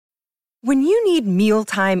When you need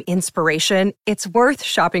mealtime inspiration, it's worth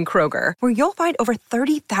shopping Kroger, where you'll find over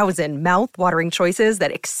 30,000 mouth-watering choices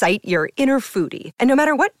that excite your inner foodie. And no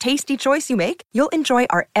matter what tasty choice you make, you'll enjoy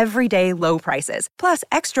our everyday low prices, plus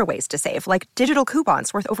extra ways to save, like digital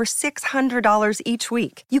coupons worth over $600 each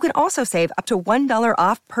week. You can also save up to $1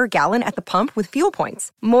 off per gallon at the pump with fuel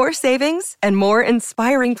points. More savings and more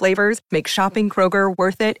inspiring flavors make shopping Kroger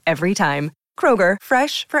worth it every time. Kroger,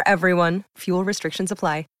 fresh for everyone. Fuel restrictions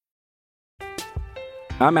apply.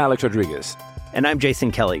 I'm Alex Rodriguez. And I'm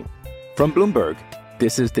Jason Kelly. From Bloomberg,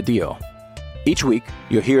 this is The Deal. Each week,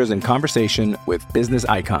 you'll hear us in conversation with business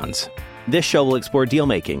icons. This show will explore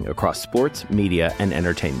deal-making across sports, media, and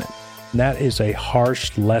entertainment. That is a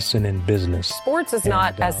harsh lesson in business. Sports is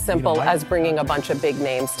not as simple as bringing a bunch of big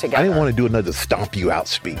names together. I didn't want to do another stomp you out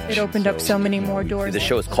speech. It opened up so many more doors. The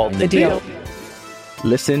show is called The Deal.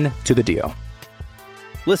 Listen to The Deal.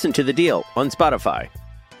 Listen to The Deal on Spotify.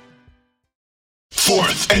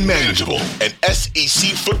 Fourth and Manageable, an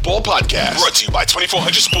SEC football podcast brought to you by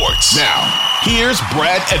 2400 Sports. Now, here's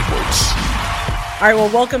Brad Edwards. All right,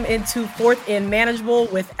 well, welcome into Fourth and Manageable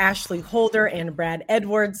with Ashley Holder and Brad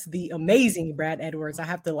Edwards, the amazing Brad Edwards. I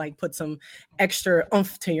have to put some extra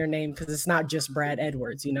oomph to your name because it's not just Brad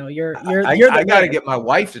Edwards. You know, I got to get my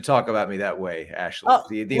wife to talk about me that way,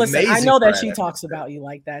 Ashley. Listen, I know that she talks about you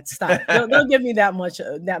like that. Stop. Don't give me that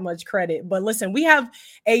much credit. But listen, we have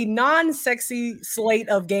a non-sexy slate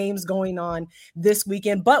of games going on this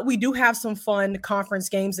weekend, but we do have some fun conference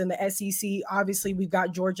games in the SEC. Obviously, we've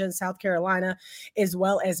got Georgia and South Carolina, as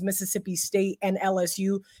well as Mississippi State and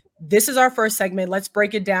LSU. This is our first segment. Let's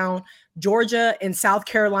break it down. Georgia and South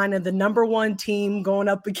Carolina, the number one team going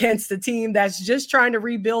up against the team that's just trying to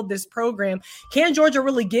rebuild this program. Can Georgia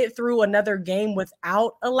really get through another game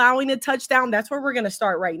without allowing a touchdown? That's where we're going to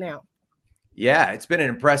start right now. Yeah, it's been an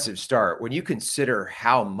impressive start. When you consider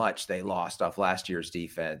how much they lost off last year's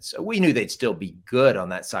defense, we knew they'd still be good on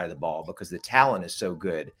that side of the ball because the talent is so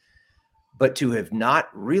good. But to have not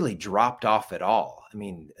really dropped off at all. I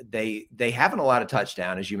mean, they haven't allowed a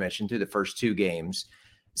touchdown, as you mentioned, through the first two games.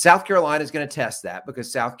 South Carolina is going to test that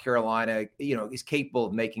because South Carolina, is capable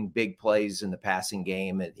of making big plays in the passing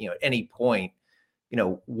game at, at any point.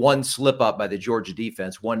 One slip up by the Georgia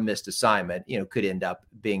defense, one missed assignment, could end up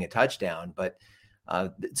being a touchdown. But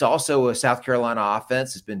it's also a South Carolina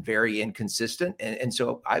offense has been very inconsistent. And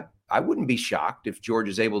so I wouldn't be shocked if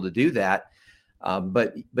Georgia's able to do that.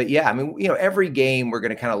 But yeah, I mean, every game we're going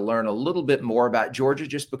to kind of learn a little bit more about Georgia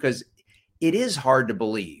just because it is hard to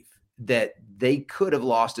believe that they could have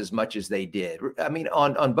lost as much as they did. I mean,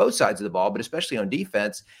 on both sides of the ball, but especially on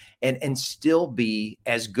defense and still be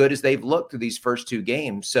as good as they've looked through these first two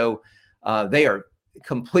games. So they are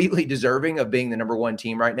completely deserving of being the number one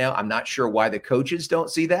team right now. I'm not sure why the coaches don't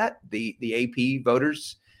see that. The AP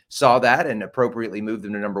voters saw that and appropriately moved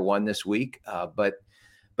them to number one this week.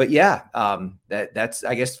 But yeah, that's,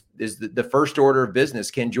 I guess, is the first order of business.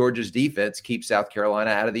 Can Georgia's defense keep South Carolina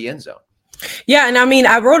out of the end zone? Yeah, and I mean,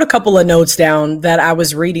 I wrote a couple of notes down that I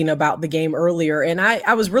was reading about the game earlier, and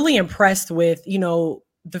I was really impressed with,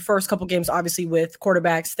 the first couple games, obviously, with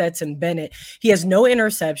quarterback Stetson Bennett. He has no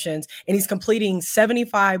interceptions, and he's completing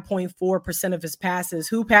 75.4% of his passes.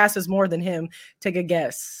 Who passes more than him? Take a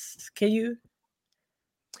guess. Can you?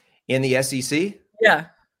 In the SEC? Yeah.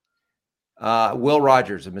 Will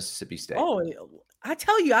Rogers of Mississippi State. Oh, I'm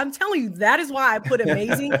telling you, that is why I put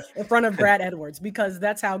amazing in front of Brad Edwards, because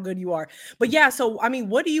that's how good you are. But yeah, so, I mean,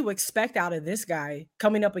 what do you expect out of this guy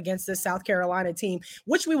coming up against this South Carolina team,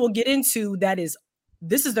 which we will get into?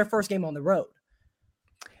 This is their first game on the road.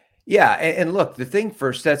 Yeah. And look, the thing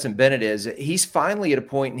for Stetson Bennett is he's finally at a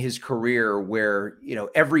point in his career where,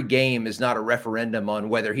 every game is not a referendum on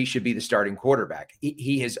whether he should be the starting quarterback.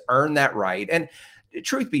 He has earned that right. And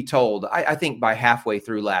truth be told, I think by halfway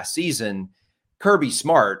through last season, Kirby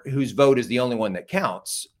Smart, whose vote is the only one that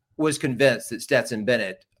counts, was convinced that Stetson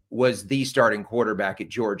Bennett was the starting quarterback at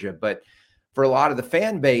Georgia. But for a lot of the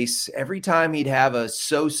fan base, every time he'd have a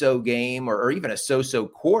so-so game or even a so-so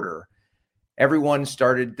quarter, everyone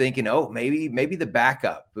started thinking, oh, maybe the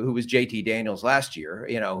backup, who was JT Daniels last year,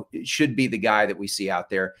 it should be the guy that we see out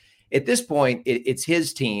there. At this point, it's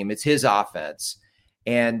his team, it's his offense.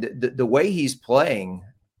 And the way he's playing,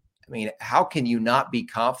 I mean, how can you not be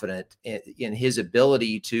confident in his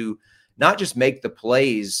ability to not just make the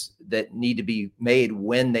plays that need to be made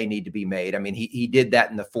when they need to be made? I mean, he did that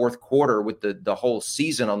in the fourth quarter with the whole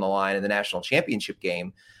season on the line in the national championship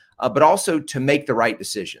game, but also to make the right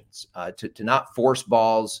decisions, to not force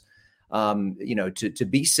balls, to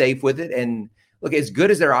be safe with it. And look, as good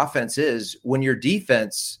as their offense is, when your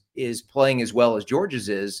defense is playing as well as Georgia's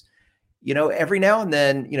is, every now and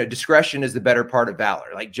then, discretion is the better part of valor.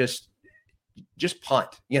 Like just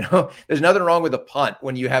punt, there's nothing wrong with a punt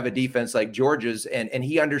when you have a defense like Georgia's, and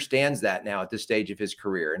he understands that now at this stage of his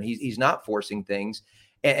career, and he's not forcing things,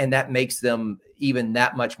 and that makes them even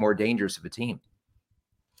that much more dangerous of a team.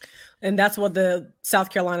 And that's what the South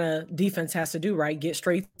Carolina defense has to do, right? Get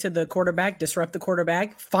straight to the quarterback, disrupt the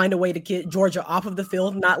quarterback, find a way to get Georgia off of the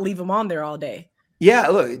field, not leave them on there all day. Yeah,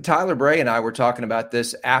 look, Tyler Bray and I were talking about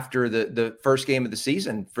this after the first game of the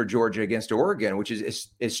season for Georgia against Oregon, which is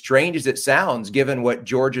as strange as it sounds, given what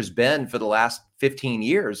Georgia's been for the last 15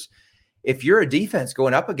 years. If you're a defense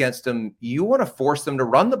going up against them, you want to force them to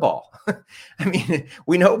run the ball. I mean,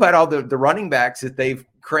 we know about all the running backs that they've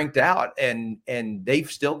cranked out, and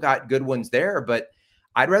they've still got good ones there, but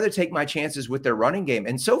I'd rather take my chances with their running game.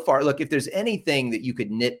 And so far, look, if there's anything that you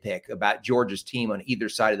could nitpick about Georgia's team on either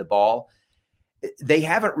side of the ball, they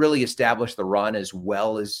haven't really established the run as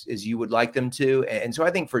well as you would like them to. And so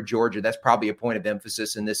I think for Georgia, that's probably a point of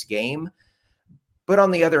emphasis in this game. But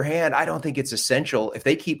on the other hand, I don't think it's essential if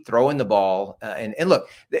they keep throwing the ball. And look,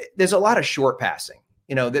 there's a lot of short passing.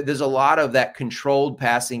 There's a lot of that controlled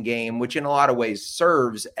passing game, which in a lot of ways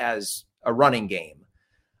serves as a running game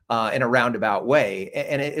in a roundabout way.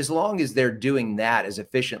 And as long as they're doing that as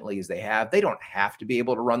efficiently as they have, they don't have to be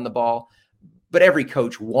able to run the ball. But every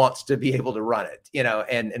coach wants to be able to run it,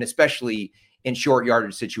 and especially in short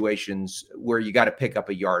yardage situations where you got to pick up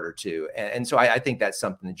a yard or two. And so I think that's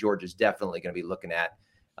something that Georgia's definitely going to be looking at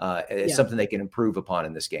as something they can improve upon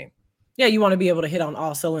in this game. Yeah, you want to be able to hit on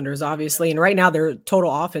all cylinders, obviously. And right now their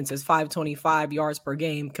total offense is 525 yards per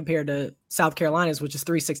game compared to South Carolina's, which is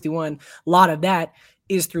 361. A lot of that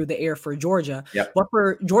is through the air for Georgia. Yep. But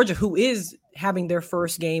for Georgia, who is having their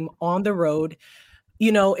first game on the road,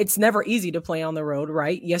 it's never easy to play on the road,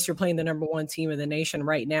 right? Yes, you're playing the number one team in the nation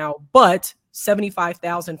right now, but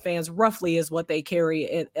 75,000 fans roughly is what they carry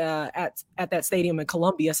at that stadium in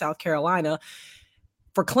Columbia, South Carolina.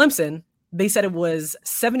 For Clemson, they said it was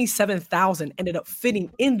 77,000 ended up fitting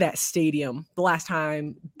in that stadium the last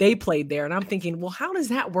time they played there. And I'm thinking, well, how does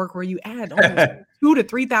that work where you add almost 2,000 to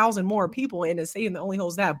 3,000 more people in a stadium that only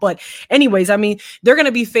holds that? But anyways, I mean, they're going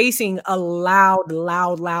to be facing a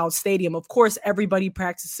loud stadium. Of course, everybody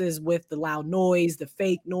practices with the loud noise, the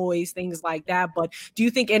fake noise, things like that. But do you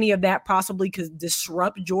think any of that possibly could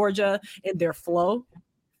disrupt Georgia in their flow?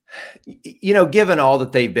 Given all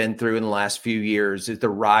that they've been through in the last few years, is the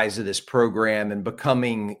rise of this program and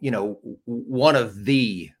becoming, one of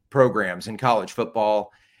the programs in college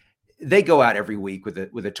football, they go out every week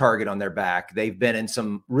with a target on their back. They've been in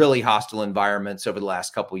some really hostile environments over the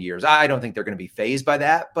last couple of years. I don't think they're going to be fazed by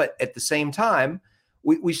that, but at the same time,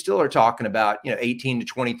 we still are talking about 18 to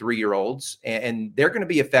 23-year-olds, and they're going to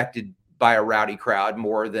be affected by a rowdy crowd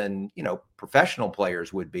more than professional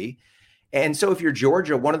players would be. And so if you're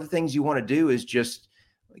Georgia, one of the things you want to do is just,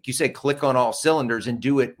 like you say, click on all cylinders and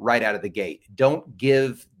do it right out of the gate. Don't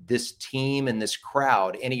give this team and this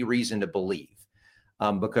crowd any reason to believe,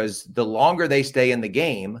 because the longer they stay in the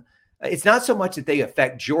game, it's not so much that they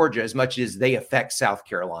affect Georgia as much as they affect South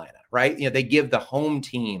Carolina, right? They give the home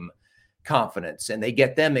team confidence and they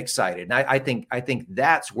get them excited. And I think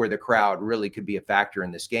that's where the crowd really could be a factor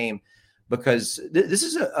in this game, because this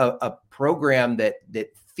is a program that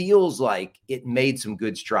feels like it made some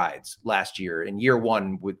good strides last year in year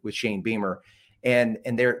one with Shane Beamer, and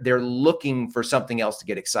they're looking for something else to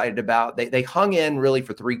get excited about. They hung in really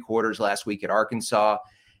for 3 quarters last week at Arkansas,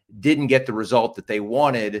 didn't get the result that they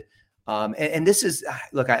wanted. And this is,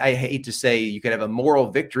 look, I hate to say you could have a moral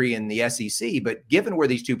victory in the SEC, but given where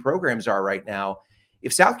these two programs are right now,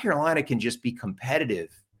 if South Carolina can just be competitive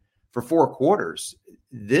for 4 quarters,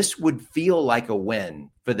 this would feel like a win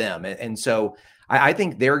for them. And so I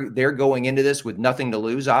think they're going into this with nothing to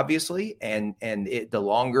lose, obviously. And the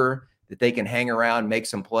longer that they can hang around, make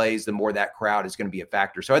some plays, the more that crowd is going to be a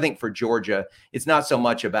factor. So I think for Georgia, it's not so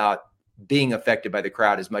much about being affected by the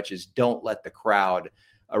crowd as much as don't let the crowd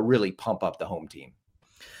really pump up the home team.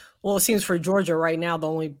 Well, it seems for Georgia right now, the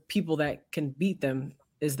only people that can beat them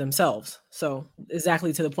is themselves. So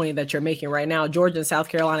exactly to the point that you're making right now, Georgia and South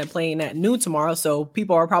Carolina playing at noon tomorrow. So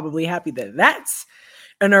people are probably happy that that's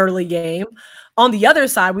an early game. On the other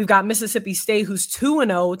side, we've got Mississippi State, who's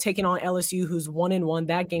 2-0, taking on LSU, who's 1-1.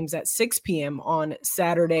 That game's at 6 p.m. on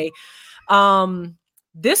Saturday.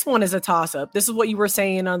 This one is a toss-up. This is what you were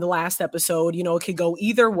saying on the last episode. It could go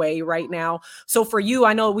either way right now. So for you,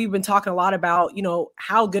 I know we've been talking a lot about,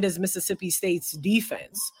 how good is Mississippi State's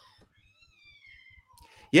defense?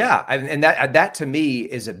 Yeah, and that to me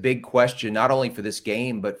is a big question, not only for this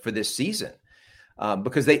game, but for this season.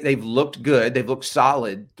 because they've looked good. They've looked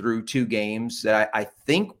solid through 2 games that I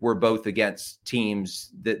think were both against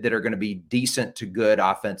teams that are going to be decent to good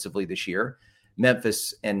offensively this year,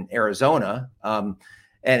 Memphis and Arizona.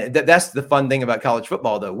 And that's the fun thing about college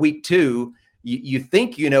football, though. Week 2, you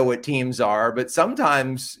think you know what teams are, but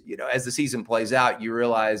sometimes, as the season plays out, you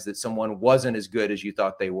realize that someone wasn't as good as you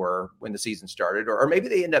thought they were when the season started, or maybe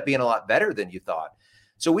they end up being a lot better than you thought.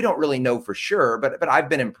 So we don't really know for sure, but I've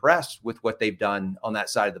been impressed with what they've done on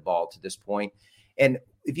that side of the ball to this point. And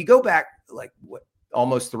if you go back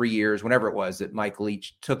almost 3 years, whenever it was that Mike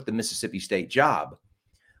Leach took the Mississippi State job,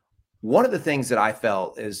 one of the things that I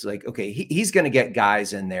felt is okay, he's going to get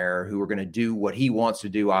guys in there who are going to do what he wants to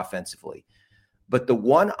do offensively. But the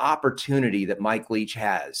one opportunity that Mike Leach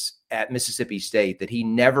has at Mississippi State that he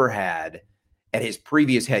never had at his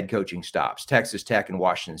previous head coaching stops, Texas Tech and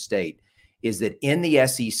Washington State, is that in the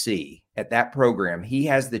SEC, at that program, he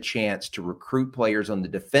has the chance to recruit players on the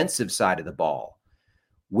defensive side of the ball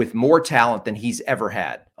with more talent than he's ever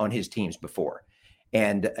had on his teams before.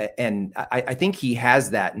 And I think he has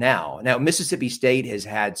that now. Now, Mississippi State has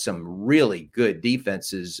had some really good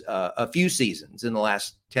defenses a few seasons in the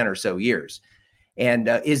last 10 or so years. And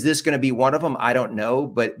is this going to be one of them? I don't know,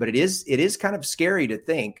 but it is kind of scary to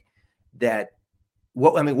think that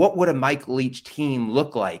what would a Mike Leach team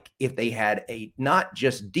look like if they had a not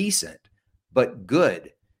just decent but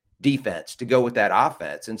good defense to go with that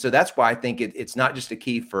offense? And so that's why I think it's not just a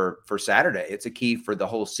key for Saturday; it's a key for the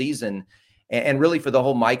whole season and really for the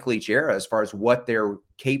whole Mike Leach era as far as what they're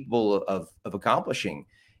capable of accomplishing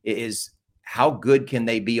is how good can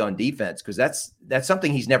they be on defense, because that's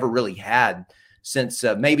something he's never really had since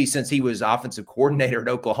he was offensive coordinator at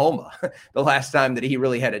Oklahoma, the last time that he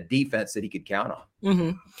really had a defense that he could count on.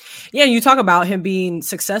 Mm-hmm. Yeah, you talk about him being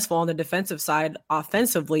successful on the defensive side.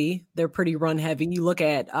 Offensively, they're pretty run heavy. You look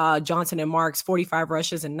at Johnson and Marks, 45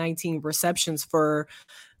 rushes and 19 receptions for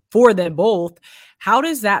them both. How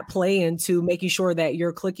does that play into making sure that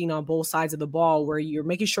you're clicking on both sides of the ball, where you're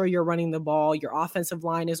making sure you're running the ball, your offensive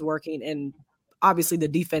line is working, and obviously the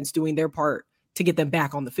defense doing their part to get them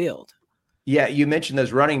back on the field? Yeah, you mentioned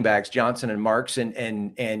those running backs, Johnson and Marks,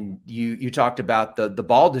 and you talked about the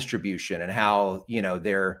ball distribution and how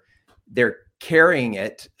they're carrying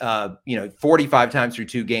it 45 times through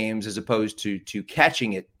 2 games as opposed to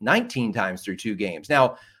catching it 19 times through 2 games.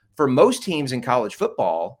 Now, for most teams in college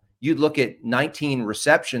football, you'd look at 19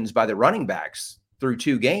 receptions by the running backs through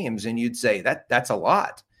 2 games and you'd say that's a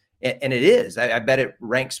lot, and it is. I bet it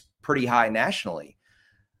ranks pretty high nationally.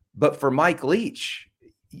 But for Mike Leach,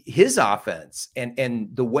 his offense and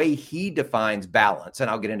the way he defines balance, and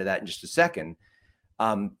I'll get into that in just a second,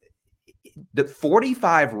 the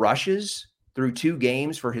 45 rushes through 2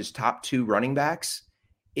 games for his top 2 running backs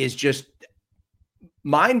is just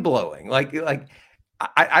mind-blowing.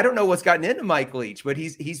 I don't know what's gotten into Mike Leach, but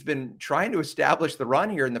he's been trying to establish the run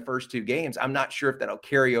here in the first 2 games. I'm not sure if that'll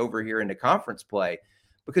carry over here into conference play,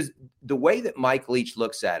 because the way that Mike Leach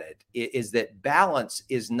looks at it is that balance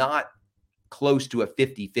is not close to a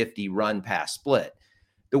 50-50 run pass split.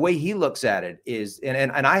 The way he looks at it is,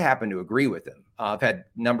 and I happen to agree with him. I've had a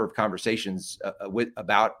number of conversations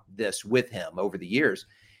about this with him over the years,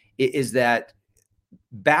 is that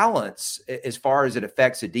balance, as far as it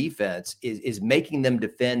affects a defense, is making them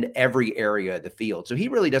defend every area of the field. So he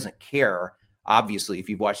really doesn't care, obviously, if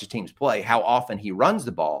you've watched his teams play, how often he runs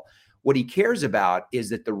the ball. What he cares about is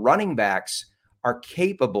that the running backs are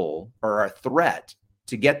capable or are a threat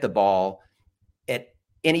to get the ball at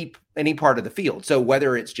any part of the field. So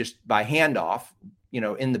whether it's just by handoff,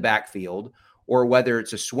 in the backfield, or whether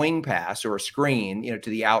it's a swing pass or a screen, to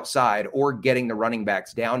the outside, or getting the running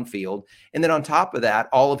backs downfield. And then on top of that,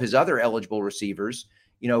 all of his other eligible receivers,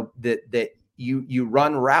 that you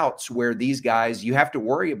run routes where these guys, you have to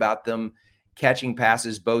worry about them catching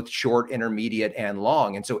passes, both short, intermediate, and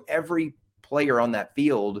long. And so every player on that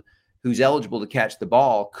field who's eligible to catch the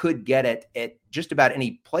ball could get it at just about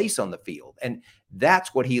any place on the field. And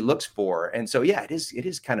that's what he looks for. And so, yeah, it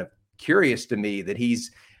is kind of curious to me that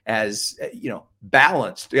he's as,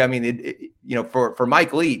 balanced. I mean, for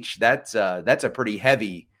Mike Leach, that's a pretty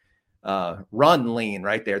heavy run lean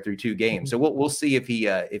right there through 2 games. So we'll see if he,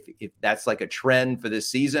 if that's like a trend for this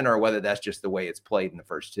season, or whether that's just the way it's played in the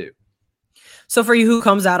first 2. So for you, who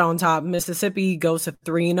comes out on top? Mississippi goes to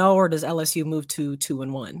 3-0, or does LSU move to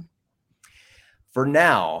 2-1? For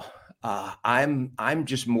now, I'm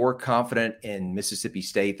just more confident in Mississippi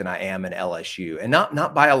State than I am in LSU, and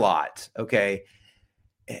not by a lot. Okay.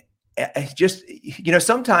 Just,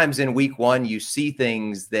 sometimes in week 1, you see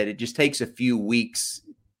things that it just takes a few weeks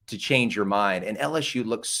to change your mind. And LSU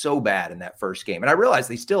looked so bad in that first game. And I realized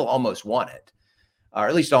they still almost won it. or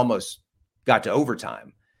at least almost got to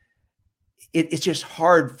overtime. It's just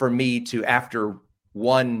hard for me to, after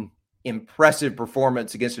one impressive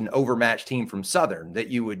performance against an overmatched team from Southern, that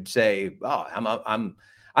you would say, "Oh, I'm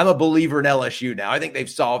a believer in LSU now. I think they've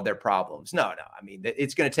solved their problems." No. I mean,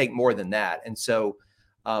 it's going to take more than that. And so,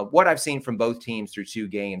 what I've seen from both teams through 2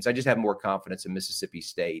 games, I just have more confidence in Mississippi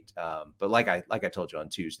State. But like I told you on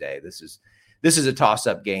Tuesday, this is a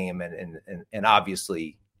toss-up game, and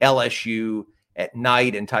obviously LSU at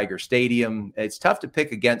night in Tiger Stadium, it's tough to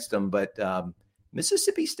pick against them. But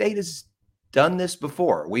Mississippi State has done this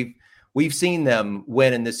before. We've seen them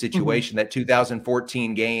win in this situation. That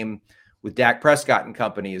 2014 game with Dak Prescott and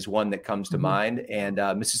company is one that comes to mind. And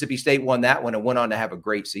Mississippi State won that one and went on to have a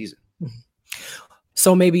great season.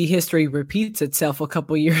 So maybe history repeats itself a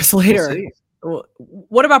couple years later.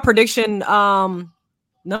 What about prediction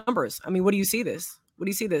numbers? I mean, what do you see this?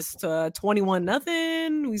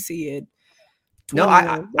 21-0? We see it. No,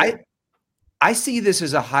 I see this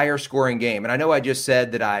as a higher scoring game. And I know I just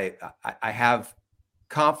said that I have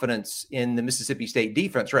confidence in the Mississippi State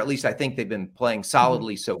defense, or at least I think they've been playing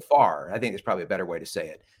solidly so far. I think it's probably a better way to say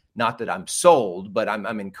it. Not that I'm sold, but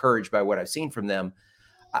I'm encouraged by what I've seen from them.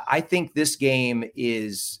 I think this game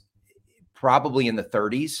is probably in the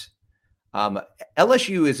 30s.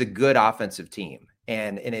 LSU is a good offensive team.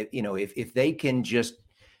 And if they can just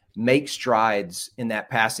make strides in that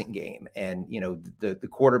passing game, and the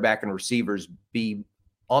quarterback and receivers be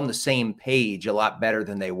on the same page a lot better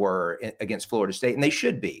than they were against Florida State, and they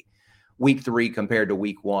should be week 3 compared to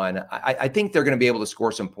week 1. I think they're going to be able to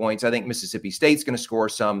score some points. I think Mississippi State's going to score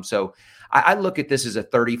some. So I look at this as a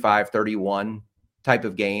 35-31 type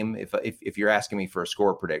of game if you're asking me for a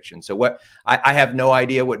score prediction. So what I have no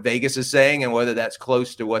idea what Vegas is saying and whether that's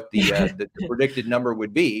close to what the predicted number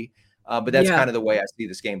would be. But that's kind of the way I see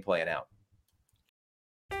this game playing out.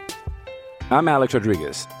 I'm Alex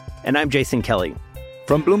Rodriguez. And I'm Jason Kelly.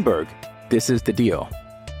 From Bloomberg, this is The Deal.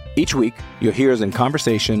 Each week, you'll hear us in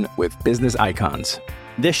conversation with business icons.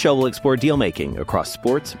 This show will explore deal-making across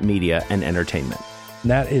sports, media, and entertainment.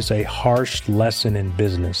 That is a harsh lesson in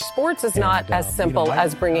business. Sports is not as simple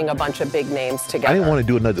as bringing a bunch of big names together. I didn't want to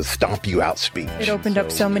do another stomp you out speech. It opened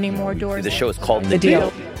up so many more doors. The show is called The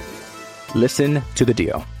Deal. Listen to The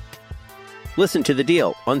Deal. Listen to The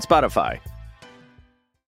Deal on Spotify.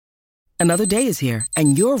 Another day is here,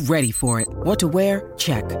 and you're ready for it. What to wear?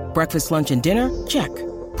 Check. Breakfast, lunch, and dinner? Check.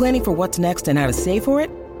 Planning for what's next and how to save for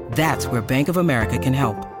it? That's where Bank of America can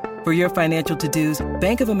help. For your financial to-dos,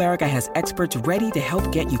 Bank of America has experts ready to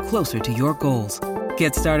help get you closer to your goals.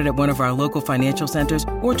 Get started at one of our local financial centers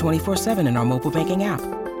or 24/7 in our mobile banking app.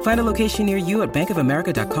 Find a location near you at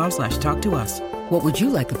bankofamerica.com/talktous. What would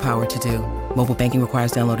you like the power to do? Mobile banking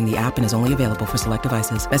requires downloading the app and is only available for select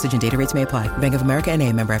devices. Message and data rates may apply. Bank of America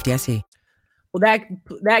N.A., member FDIC. Well,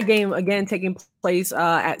 that game, again, taking place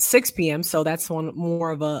at 6 p.m., so that's one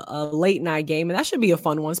more of a late night game, and that should be a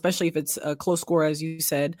fun one, especially if it's a close score, as you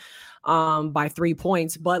said, by 3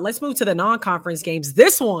 points. But let's move to the non-conference games.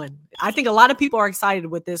 This one, I think a lot of people are excited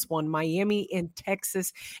with this one. Miami and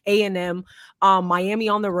Texas A&M. Miami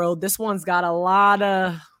on the road. This one's got a lot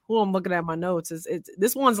of – I'm looking at my notes.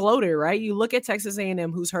 This one's loaded, right? You look at Texas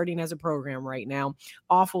A&M, who's hurting as a program right now.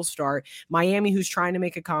 Awful start. Miami, who's trying to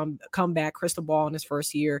make a comeback. Crystal Ball in his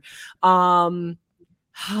first year. We don't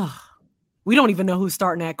even know who's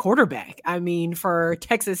starting at quarterback. I mean, for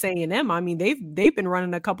Texas A&M, I mean they've been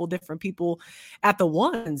running a couple different people at the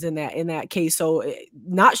ones in that case. So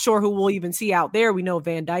not sure who we'll even see out there. We know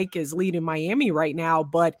Van Dyke is leading Miami right now,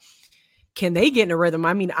 but can they get in a rhythm?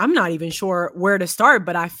 I mean, I'm not even sure where to start,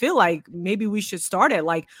 but I feel like maybe we should start at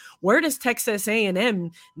where does Texas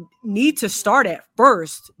A&M need to start at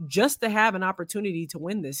first just to have an opportunity to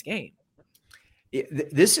win this game?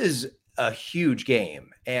 This is a huge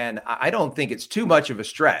game, and I don't think it's too much of a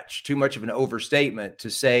stretch, too much of an overstatement to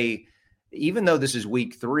say, even though this is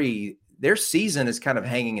week 3, their season is kind of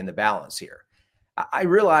hanging in the balance here. I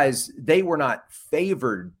realize they were not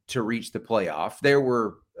favored to reach the playoff. There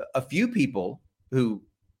were a few people who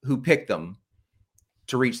picked them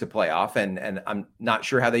to reach the playoff, and I'm not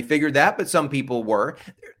sure how they figured that, but some people were.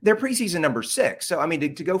 They're preseason number 6. So, I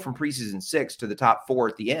mean, to go from preseason 6 to the top 4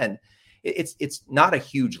 at the end, it's not a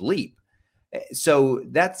huge leap. So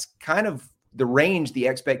that's kind of the range the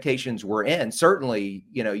expectations were in. Certainly,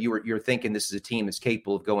 you're thinking this is a team that's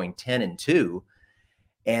capable of going 10-2.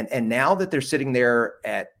 And now that they're sitting there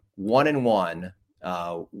at 1-1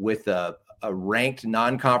 with a ranked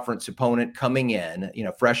non-conference opponent coming in,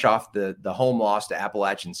 fresh off the home loss to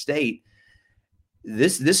Appalachian State,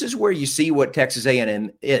 this is where you see what Texas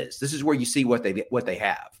A&M is. This is where you see what they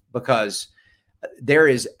have, because there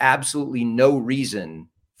is absolutely no reason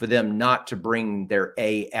for them not to bring their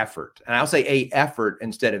A effort. And I'll say A effort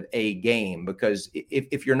instead of A game, because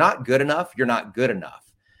if you're not good enough, you're not good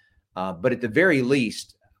enough. But at the very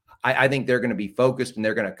least, I think they're going to be focused, and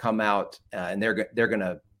they're going to come out and they're going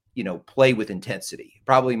to, play with intensity,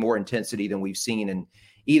 probably more intensity than we've seen in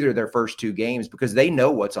either of their first two games, because they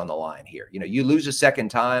know what's on the line here. You lose a second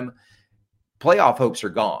time, playoff hopes are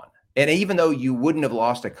gone. And even though you wouldn't have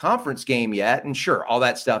lost a conference game yet, and sure, all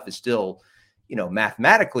that stuff is still,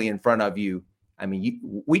 mathematically in front of you. I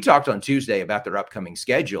mean, we talked on Tuesday about their upcoming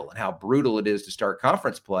schedule and how brutal it is to start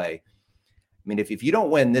conference play. I mean, if you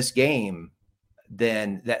don't win this game,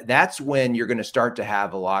 then that's when you're going to start to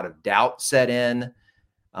have a lot of doubt set in.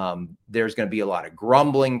 There's going to be a lot of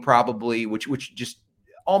grumbling probably, which just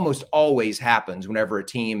almost always happens whenever a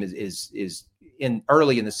team is in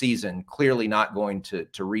early in the season, clearly not going to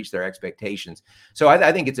reach their expectations. So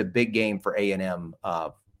I think it's a big game for A&M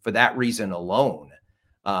for that reason alone.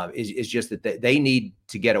 Is just that they need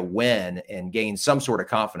to get a win and gain some sort of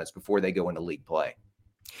confidence before they go into league play.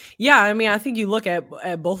 Yeah, I mean, I think you look at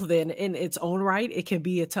both of them in its own right. It can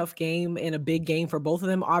be a tough game and a big game for both of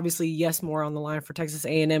them. Obviously, yes, more on the line for Texas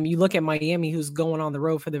A&M. You look at Miami, who's going on the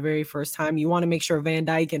road for the very first time. You want to make sure Van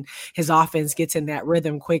Dyke and his offense gets in that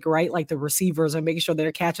rhythm quick, right? Like the receivers are making sure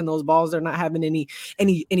they're catching those balls. They're not having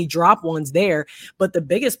any drop ones there. But the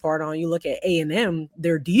biggest part on you look at A&M,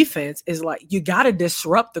 their defense is like you got to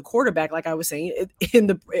disrupt the quarterback, like I was saying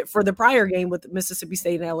for the prior game with Mississippi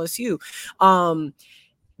State and LSU.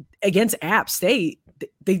 Against App State,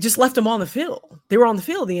 they just left them on the field. They were on the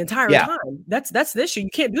field the entire time. That's the issue. You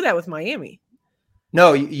can't do that with Miami.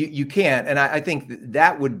 No, you can't. And I think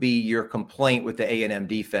that would be your complaint with the A&M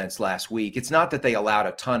defense last week. It's not that they allowed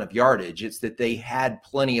a ton of yardage. It's that they had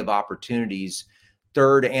plenty of opportunities,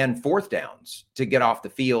 third and fourth downs, to get off the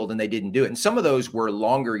field, and they didn't do it. And some of those were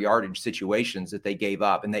longer yardage situations that they gave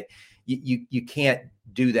up. And you can't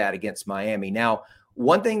do that against Miami. Now,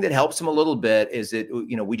 one thing that helps them a little bit is that,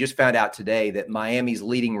 we just found out today that Miami's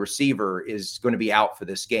leading receiver is going to be out for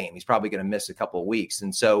this game. He's probably going to miss a couple of weeks.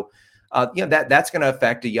 And so, that's going to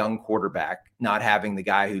affect a young quarterback, not having the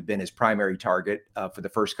guy who'd been his primary target for the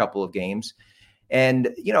first couple of games. And,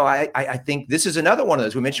 I think this is another one of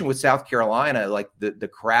those we mentioned with South Carolina, like the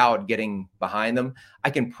crowd getting behind them.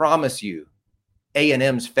 I can promise you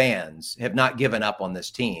A&M's fans have not given up on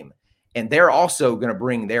this team. And they're also going to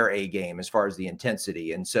bring their A game as far as the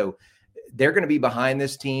intensity. And so they're going to be behind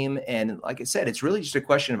this team. And like I said, it's really just a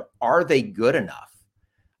question of, are they good enough?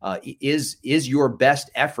 Is your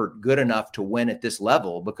best effort good enough to win at this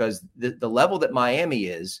level? Because the level that Miami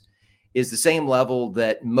is the same level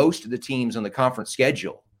that most of the teams on the conference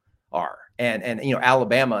schedule are. And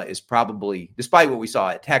Alabama is probably, despite what we saw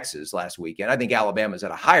at Texas last weekend, I think Alabama's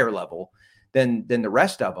at a higher level than the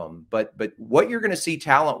rest of them. But what you're going to see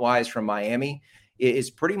talent-wise from Miami is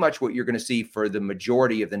pretty much what you're going to see for the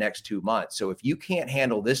majority of the next 2 months. So if you can't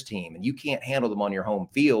handle this team and you can't handle them on your home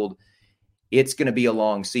field, it's going to be a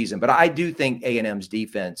long season. But I do think A&M's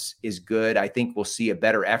defense is good. I think we'll see a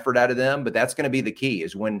better effort out of them, but that's going to be the key,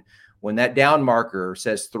 is when that down marker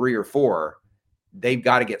says 3 or 4, they've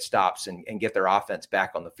got to get stops and get their offense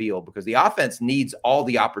back on the field, because the offense needs all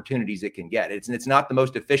the opportunities it can get. It's not the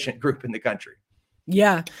most efficient group in the country.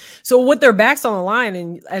 Yeah. So with their backs on the line,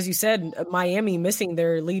 and as you said, Miami missing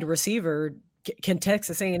their lead receiver, can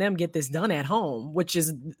Texas A&M get this done at home, which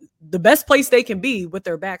is the best place they can be with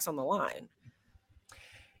their backs on the line?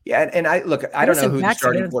 Yeah, and I don't know who the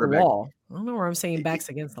starting quarterback. I don't know where I'm saying backs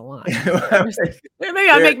against the line. Maybe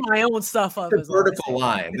I make my own stuff up. The vertical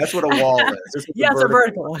line. That's what a wall is. Yeah, it's a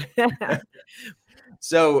vertical line.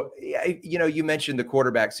 So, you mentioned the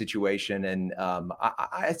quarterback situation, and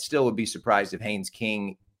I still would be surprised if Haynes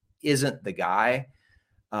King isn't the guy.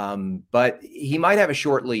 But he might have a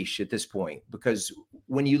short leash at this point, because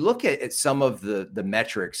when you look at some of the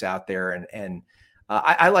metrics out there, and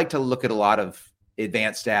I like to look at a lot of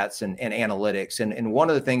advanced stats and analytics. And one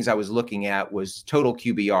of the things I was looking at was total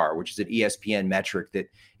QBR, which is an ESPN metric that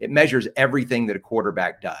it measures everything that a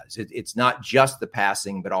quarterback does. It's not just the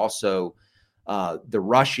passing, but also the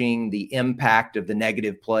rushing, the impact of the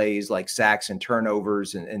negative plays like sacks and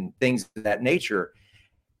turnovers and things of that nature.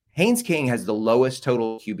 Haynes King has the lowest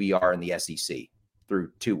total QBR in the SEC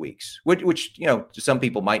through 2 weeks, which to some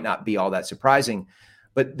people might not be all that surprising.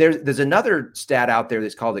 But there's another stat out there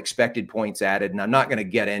that's called expected points added, and I'm not going to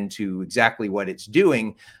get into exactly what it's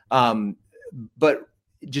doing. But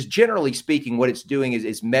just generally speaking, what it's doing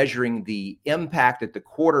is measuring the impact that the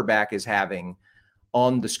quarterback is having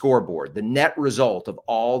on the scoreboard, the net result of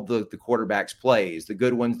all the quarterback's plays, the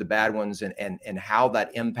good ones, the bad ones, and how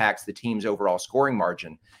that impacts the team's overall scoring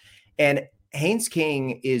margin. And Haynes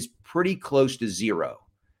King is pretty close to 0.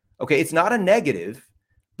 Okay, it's not a negative,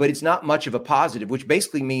 but it's not much of a positive, which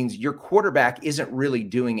basically means your quarterback isn't really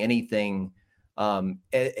doing anything,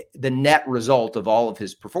 the net result of all of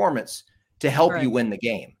his performance to help you win the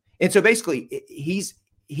game. And so basically he's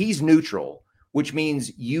neutral, which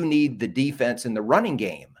means you need the defense and the running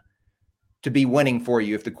game to be winning for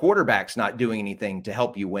you if the quarterback's not doing anything to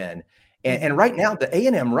help you win. And right now, the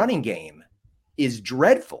A&M running game is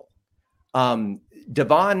dreadful.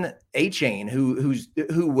 Devon Achane,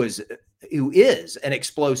 who is an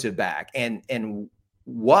explosive back and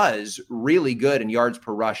was really good in yards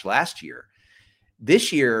per rush last year,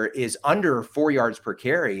 this year is under 4 yards per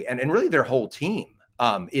carry, and really their whole team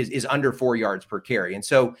is under 4 yards per carry. And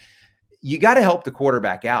so you got to help the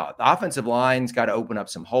quarterback out. The offensive line's got to open up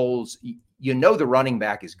some holes. You know the running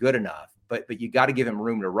back is good enough, but you got to give him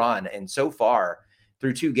room to run. And so far,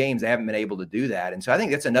 through 2 games, they haven't been able to do that. And so I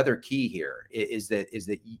think that's another key here is that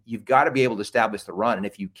you've got to be able to establish the run. And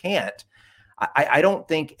if you can't, I don't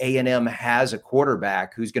think A&M has a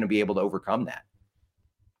quarterback who's going to be able to overcome that.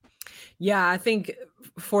 Yeah, I think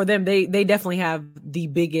for them, they definitely have the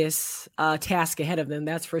biggest task ahead of them.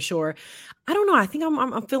 That's for sure. I don't know. I think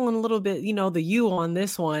I'm feeling a little bit, the U on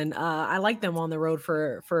this one. I like them on the road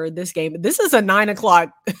for this game. This is a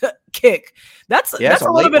 9:00 kick. That's a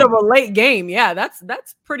little bit of a late game. Yeah,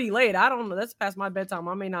 that's pretty late. I don't know. That's past my bedtime.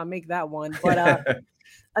 I may not make that one, but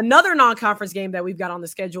another non-conference game that we've got on the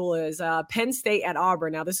schedule is Penn State at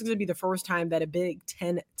Auburn. Now, this is going to be the first time that a Big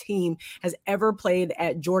Ten team has ever played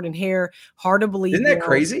at Jordan-Hare. Hard to believe. Isn't that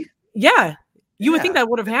crazy? Yeah. You would think that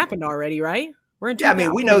would have happened already, right? We're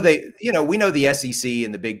in we know the SEC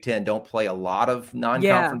and the Big Ten don't play a lot of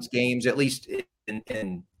non-conference games, at least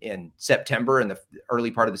in September and the early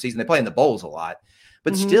part of the season. They play in the bowls a lot,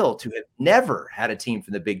 but still to have never had a team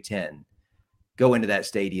from the Big Ten go into that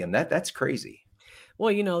stadium, that's crazy.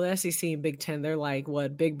 Well, the SEC and Big Ten, they're like,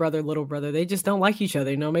 what, big brother, little brother. They just don't like each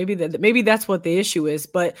other. Maybe that's what the issue is.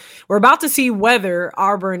 But we're about to see whether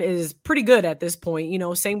Auburn is pretty good at this point.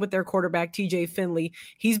 Same with their quarterback, TJ Finley.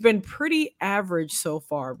 He's been pretty average so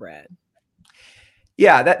far, Brad.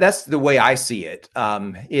 Yeah, that's the way I see it.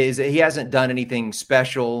 Is he hasn't done anything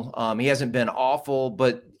special. He hasn't been awful,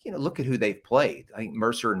 but look at who they've played. I think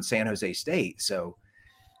Mercer and San Jose State. So,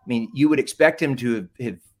 I mean, you would expect him to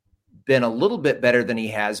have been a little bit better than he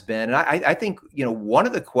has been. And I think, one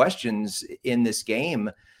of the questions in this game,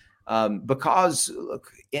 because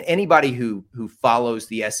look, anybody who follows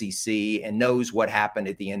the SEC and knows what happened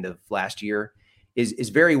at the end of last year is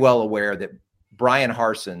very well aware that Brian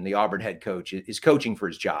Harsin, the Auburn head coach, is coaching for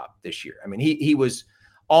his job this year. I mean, he was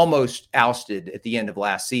almost ousted at the end of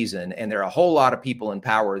last season, and there are a whole lot of people in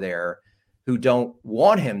power there who don't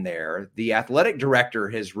want him there. The athletic director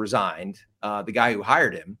has resigned, the guy who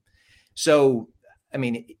hired him. So, I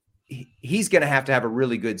mean, he's going to have a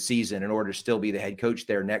really good season in order to still be the head coach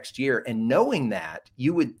there next year. And knowing that,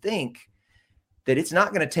 you would think that it's not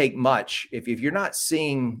going to take much. If you're not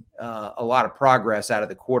seeing a lot of progress out of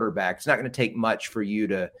the quarterback, it's not going to take much for you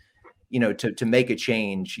to make a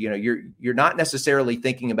change. You're not necessarily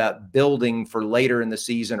thinking about building for later in the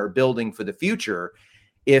season or building for the future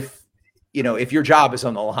if your job is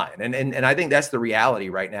on the line. And I think that's the reality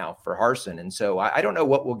right now for Harsin. And so I don't know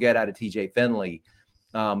what we'll get out of TJ Finley,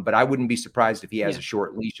 but I wouldn't be surprised if he has a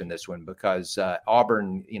short leash in this one, because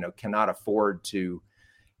Auburn, cannot afford to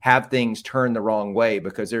have things turn the wrong way,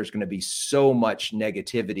 because there's going to be so much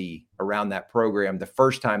negativity around that program the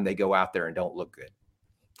first time they go out there and don't look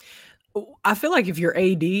good. I feel like if your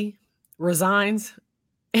AD resigns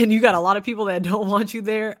and you got a lot of people that don't want you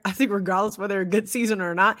there, I think regardless whether a good season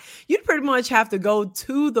or not, you'd pretty much have to go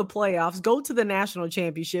to the playoffs, go to the national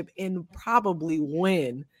championship, and probably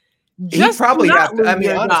win. He probably have to. I mean,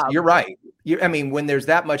 honestly, you're right. When there's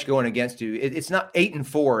that much going against you, it's not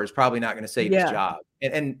 8-4 is probably not going to save his job.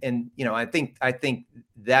 And I think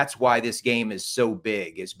that's why this game is so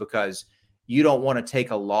big, is because you don't want to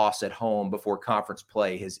take a loss at home before conference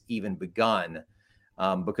play has even begun.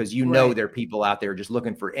 Because there are people out there just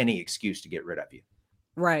looking for any excuse to get rid of you.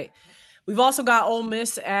 Right. We've also got Ole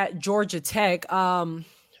Miss at Georgia Tech.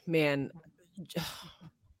 Man,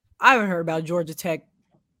 I haven't heard about Georgia Tech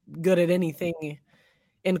good at anything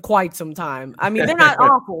in quite some time. I mean, they're not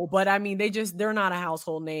awful, but I mean, they're not a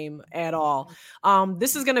household name at all.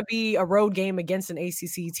 This is going to be a road game against an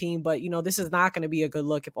ACC team, but this is not going to be a good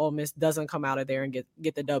look if Ole Miss doesn't come out of there and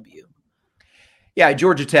get the W. Yeah,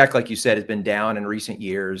 Georgia Tech, like you said, has been down in recent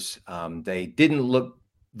years. They didn't look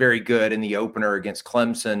very good in the opener against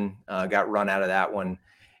Clemson, got run out of that one.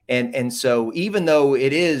 And so even though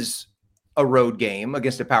it is a road game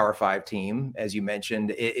against a Power 5 team, as you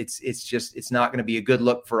mentioned, it's not going to be a good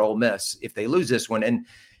look for Ole Miss if they lose this one. And,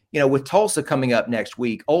 with Tulsa coming up next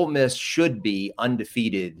week, Ole Miss should be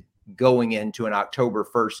undefeated going into an October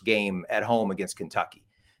 1st game at home against Kentucky.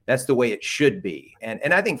 That's the way it should be.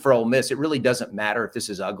 And I think for Ole Miss, it really doesn't matter if this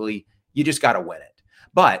is ugly. You just got to win it.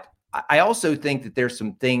 But I also think that there's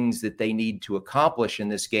some things that they need to accomplish in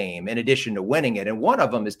this game in addition to winning it. And one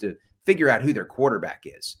of them is to figure out who their quarterback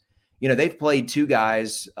is. They've played two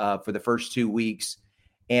guys for the first 2 weeks.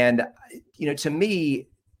 And, to me,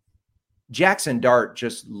 Jackson Dart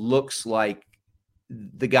just looks like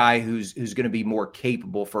the guy who's going to be more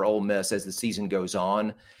capable for Ole Miss as the season goes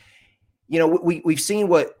on. We've seen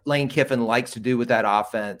what Lane Kiffin likes to do with that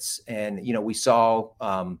offense. And, we saw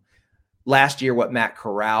last year what Matt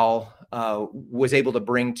Corral was able to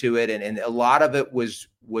bring to it. And a lot of it was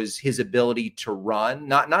his ability to run,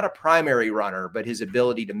 not a primary runner, but his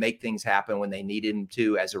ability to make things happen when they needed him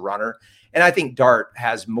to as a runner. And I think Dart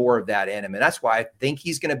has more of that in him. And that's why I think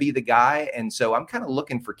he's going to be the guy. And so I'm kind of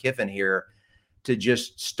looking for Kiffin here to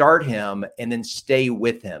just start him and then stay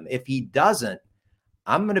with him. If he doesn't,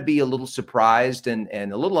 I'm going to be a little surprised and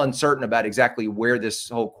a little uncertain about exactly where this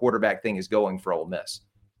whole quarterback thing is going for Ole Miss.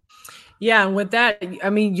 Yeah, and with that,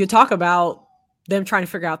 you talk about them trying to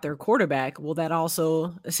figure out their quarterback. Well, that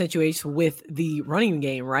also accentuates with the running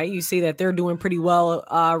game, right? You see that they're doing pretty well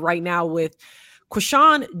right now with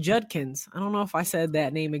Quinshon Judkins. I don't know if I said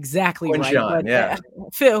that name exactly right. But yeah.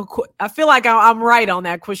 I feel like I'm right on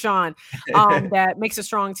that, Quinshon. That makes a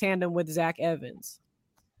strong tandem with Zach Evans.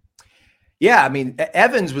 Yeah,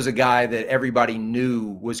 Evans was a guy that everybody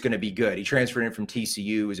knew was going to be good. He transferred in from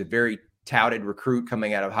TCU, was a very touted recruit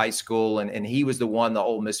coming out of high school, and he was the one the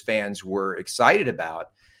Ole Miss fans were excited about.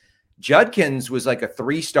 Judkins was like a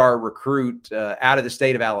 3-star recruit out of the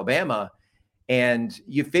state of Alabama, and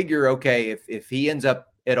you figure, okay, if he ends up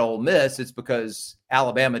at Ole Miss, it's because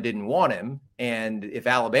Alabama didn't want him, and if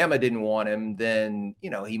Alabama didn't want him, then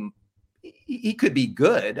he could be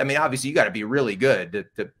good. Obviously, you got to be really good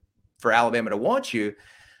for Alabama to want you,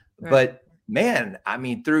 right. But man,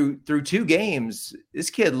 through 2 games, this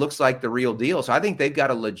kid looks like the real deal. So I think they've got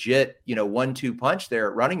a legit, 1-2 punch there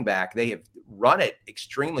at running back. They have run it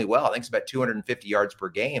extremely well. I think it's about 250 yards per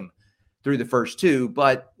game through the first 2,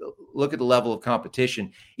 but look at the level of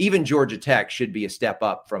competition. Even Georgia Tech should be a step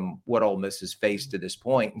up from what Ole Miss has faced to this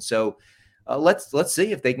point. And so let's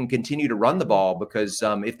see if they can continue to run the ball, because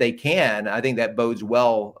if they can, I think that bodes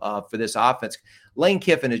well for this offense. Lane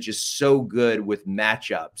Kiffin is just so good with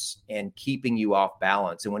matchups and keeping you off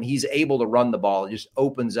balance. And when he's able to run the ball, it just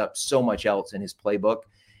opens up so much else in his playbook.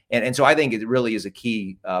 And so I think it really is a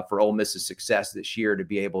key for Ole Miss's success this year to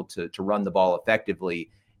be able to run the ball effectively.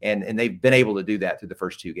 And they've been able to do that through the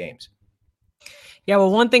first 2 games. Yeah,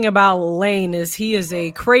 well, one thing about Lane is he is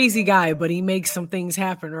a crazy guy, but he makes some things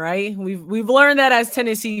happen, right? We've learned that as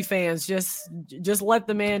Tennessee fans. Just let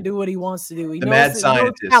the man do what he wants to do. He knows mad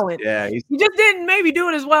scientist. Talent. Yeah, he just didn't maybe do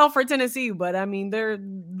it as well for Tennessee, but at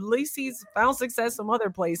least he's found success some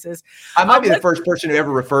other places. I might be the first person who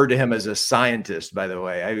ever referred to him as a scientist. By the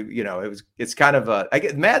way, it's kind of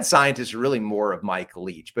mad scientist is really more of Mike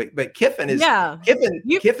Leach, but Kiffin is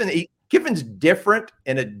Kiffin's different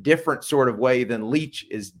in a different sort of way than Leach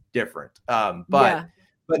is different. But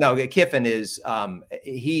no, Kiffin is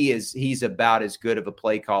he's about as good of a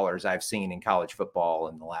play caller as I've seen in college football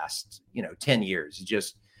in the last 10 years.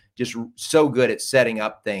 Just so good at setting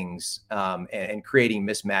up things and creating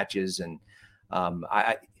mismatches. And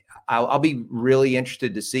I'll be really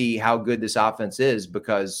interested to see how good this offense is,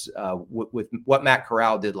 because with what Matt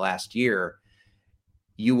Corral did last year,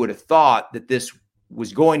 you would have thought that this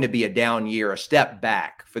was going to be a down year, a step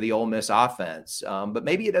back for the Ole Miss offense. But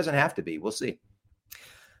maybe it doesn't have to be. We'll see.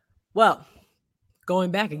 Well,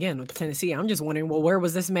 going back again with Tennessee, I'm just wondering, where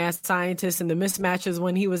was this mad scientist and the mismatches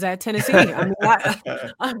when he was at Tennessee?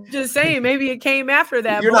 I'm just saying, maybe it came after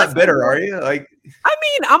that. You're not bitter, are you?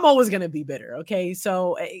 I'm always going to be bitter. Okay.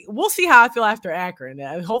 So we'll see how I feel after Akron.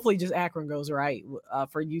 Hopefully just Akron goes right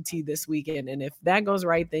for UT this weekend. And if that goes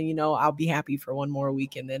right, then, I'll be happy for one more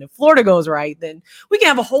weekend. Then if Florida goes right, then we can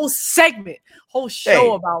have a whole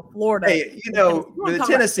show about Florida. The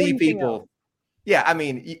Tennessee people. Yeah,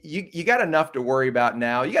 you got enough to worry about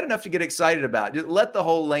now. You got enough to get excited about. Just let the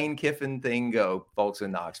whole Lane Kiffin thing go, folks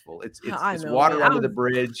in Knoxville. It's water under the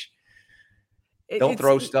bridge. Don't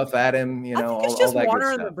throw stuff at him. I think it's just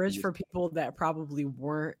water under the bridge for people that probably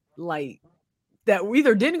weren't that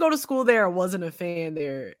either didn't go to school there or wasn't a fan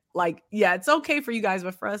there Like, yeah, it's okay for you guys,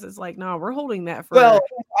 but for us, it's like, no, we're holding that for the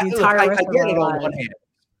entire I rest of get our it on lives. one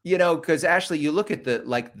hand, because Ashley, you look at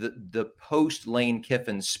the post Lane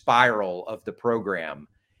Kiffin spiral of the program.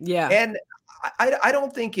 Yeah. And I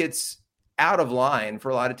don't think it's out of line for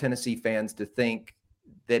a lot of Tennessee fans to think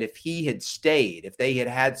that if he had stayed, if they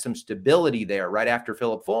had some stability there right after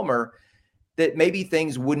Philip Fulmer, that maybe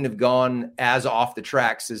things wouldn't have gone as off the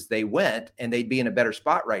tracks as they went, and they'd be in a better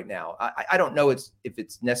spot right now. I don't know if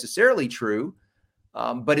it's necessarily true,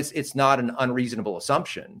 but it's not an unreasonable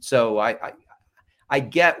assumption. So I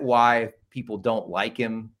get why people don't like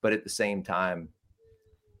him, but at the same time,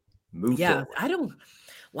 move forward. I don't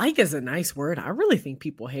like is a nice word. I really think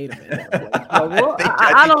people hate him.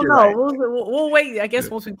 I don't know. Right. We'll wait. I guess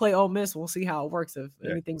once we play Ole Miss, we'll see how it works if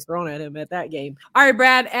anything's thrown at him at that game. All right,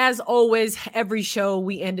 Brad, as always, every show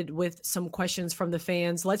we ended with some questions from the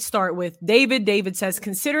fans. Let's start with David. David says,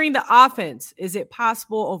 considering the offense, is it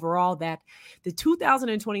possible overall that the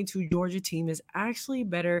 2022 Georgia team is actually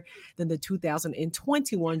better than the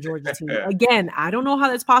 2021 Georgia team? Again, I don't know how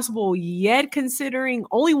that's possible yet, considering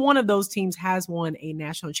only one of those teams has won a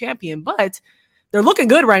national champion, but they're looking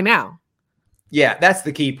good right now. Yeah, that's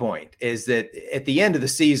the key point, is that at the end of the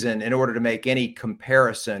season, in order to make any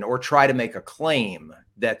comparison or try to make a claim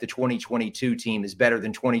that the 2022 team is better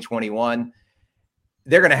than 2021,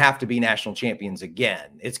 they're going to have to be national champions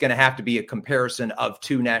again. It's going to have to be a comparison of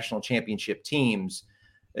two national championship teams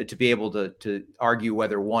to be able to argue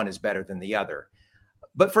whether one is better than the other.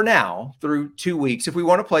 But for now, through 2 weeks, if we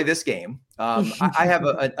want to play this game, I have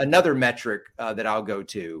another metric that I'll go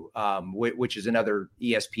to, which is another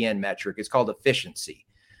ESPN metric. It's called efficiency,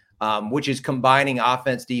 which is combining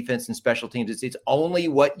offense, defense, and special teams. It's only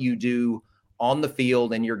what you do on the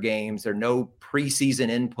field in your games. There are no preseason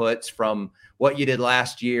inputs from what you did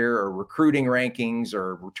last year or recruiting rankings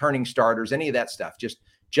or returning starters, any of that stuff,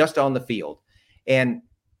 just on the field. And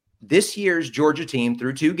this year's Georgia team,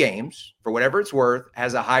 through 2 games, for whatever it's worth,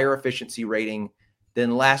 has a higher efficiency rating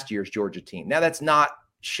than last year's Georgia team. Now, that's not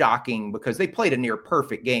shocking because they played a near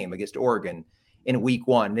perfect game against Oregon in week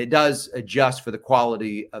 1. It does adjust for the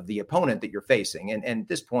quality of the opponent that you're facing. And at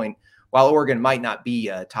this point, while Oregon might not be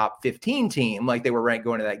a top 15 team like they were ranked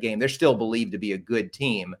going to that game, they're still believed to be a good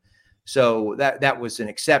team. So that was an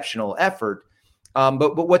exceptional effort.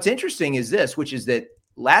 But what's interesting is this, which is that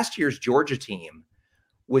last year's Georgia team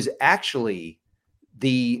was actually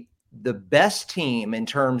the best team in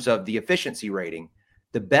terms of the efficiency rating,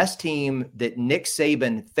 the best team that Nick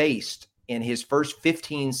Saban faced in his first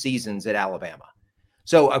 15 seasons at Alabama.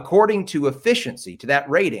 So according to efficiency, to that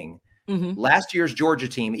rating, last year's Georgia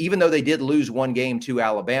team, even though they did lose 1 game to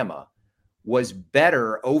Alabama, was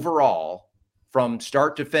better overall from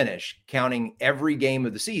start to finish, counting every game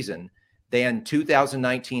of the season, than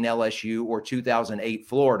 2019 LSU or 2008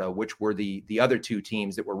 Florida, which were the other 2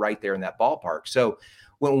 teams that were right there in that ballpark. So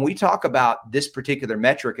when we talk about this particular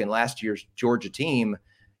metric in last year's Georgia team,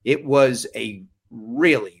 it was a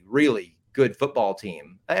really, really good football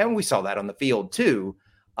team. And we saw that on the field too.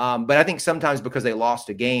 But I think sometimes because they lost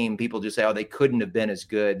a game, people just say, oh, they couldn't have been as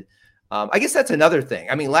good. I guess that's another thing.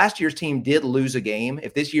 I mean, last year's team did lose a game.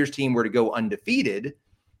 If this year's team were to go undefeated,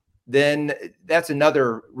 then that's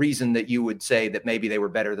another reason that you would say that maybe they were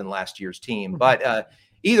better than last year's team. But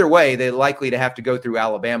either way, they're likely to have to go through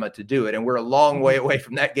Alabama to do it. And we're a long way away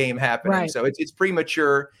from that game happening. Right. So it's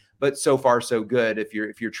premature, but so far so good if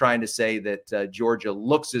you're trying to say that Georgia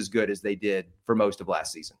looks as good as they did for most of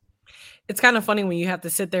last season. It's kind of funny when you have to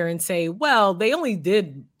sit there and say, well, they only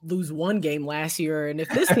did lose 1 game last year. And if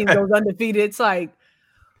this team goes undefeated, it's like,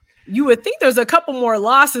 you would think there's a couple more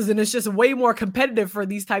losses and it's just way more competitive for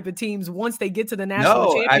these type of teams once they get to the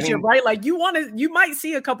national championship, right? Like you might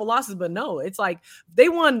see a couple losses, but no, it's like they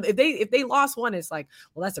won. If they lost 1, it's like,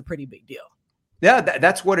 well, that's a pretty big deal. Yeah,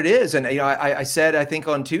 that's what it is. And I said, I think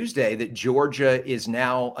on Tuesday that Georgia is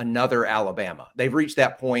now another Alabama. They've reached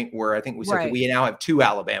that point where I think we said that we now have 2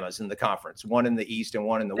 Alabamas in the conference, one in the East and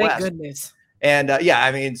one in the West. Thank goodness. And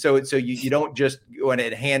I mean, so you don't just go and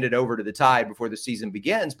hand it over to the Tide before the season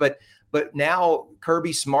begins, but now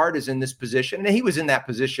Kirby Smart is in this position, and he was in that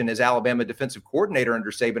position as Alabama defensive coordinator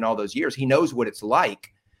under Saban all those years. He knows what it's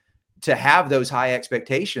like to have those high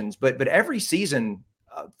expectations, but every season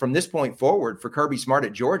from this point forward for Kirby Smart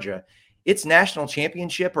at Georgia, it's national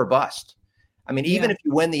championship or bust. I mean, even if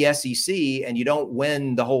you win the SEC and you don't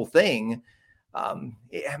win the whole thing,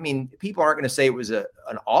 I mean, people aren't going to say it was an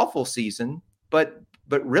awful season. But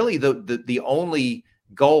really, the only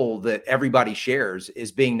goal that everybody shares is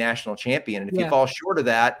being national champion. And if you fall short of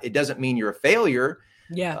that, it doesn't mean you're a failure.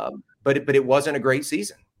 Yeah. But it wasn't a great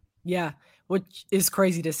season. Yeah. Which is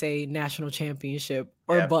crazy to say national championship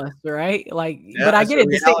or bust, right? Like, but I get it.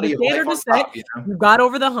 The standard is set. You got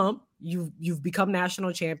over the hump. You've become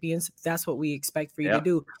national champions. That's what we expect for you to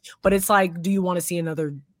do. But it's like, do you want to see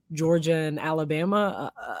another Georgia and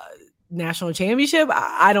Alabama national championship?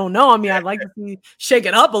 I don't know. I mean, I'd like to see shake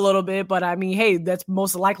it up a little bit, but I mean, hey, that's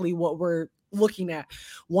most likely what we're looking at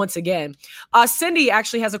once again. Cindy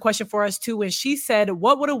actually has a question for us too, and she said,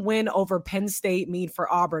 what would a win over Penn State mean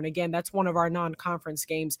for Auburn? Again, that's one of our non-conference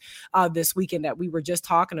games this weekend that we were just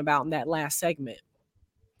talking about in that last segment.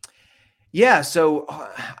 Yeah, so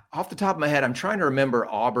off the top of my head, I'm trying to remember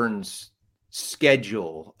Auburn's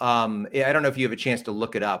schedule. I don't know if you have a chance to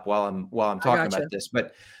look it up while I'm talking about this,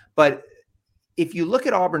 but if you look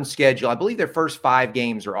at Auburn's schedule, I believe their first 5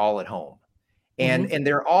 games are all at home. And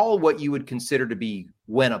they're all what you would consider to be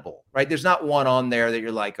winnable, right? There's not one on there that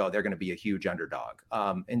you're like, oh, they're going to be a huge underdog.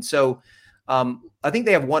 And so I think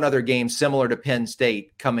they have one other game similar to Penn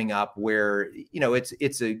State coming up where,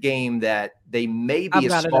 it's a game that they may be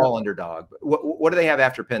a small underdog. What do they have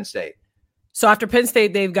after Penn State? So after Penn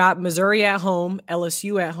State, they've got Missouri at home,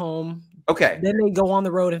 LSU at home. Okay. Then they go on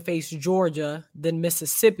the road and face Georgia, then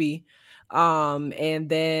Mississippi. And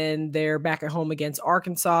then they're back at home against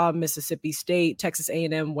Arkansas, Mississippi State, Texas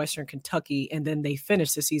A&M, Western Kentucky, and then they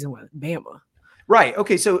finish the season with Bama. Right.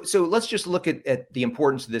 Okay. So let's just look at the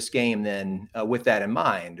importance of this game then with that in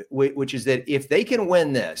mind, which is that if they can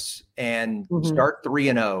win this and start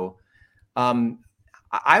 3-0,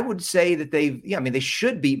 I would say that they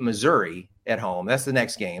should beat Missouri at home. That's the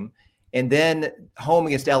next game. And then home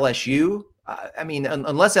against LSU.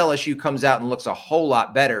 Unless LSU comes out and looks a whole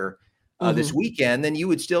lot better this weekend, then you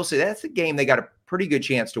would still say that's a game they got a pretty good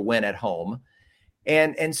chance to win at home.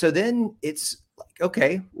 And so then it's like,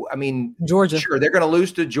 okay, Georgia, sure, they're going to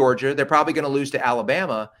lose to Georgia. They're probably going to lose to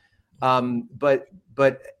Alabama. But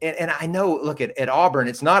I know, look at Auburn,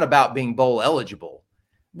 it's not about being bowl eligible,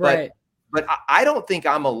 right? But I don't think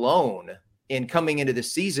I'm alone in coming into the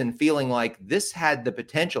season feeling like this had the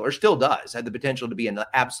potential, or still does, had the potential to be an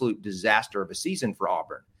absolute disaster of a season for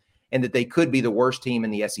Auburn, and that they could be the worst team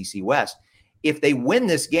in the SEC West. If they win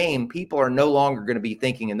this game, people are no longer going to be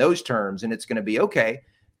thinking in those terms, and it's going to be, okay,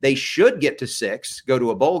 they should get to 6, go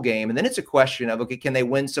to a bowl game, and then it's a question of, okay, can they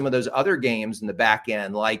win some of those other games in the back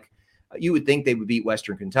end? Like you would think they would beat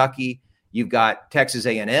Western Kentucky. You've got Texas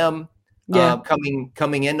A&M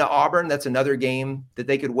coming into Auburn. That's another game that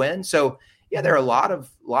they could win. So, yeah, there are a lot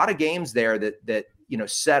of games there that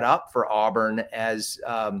set up for Auburn as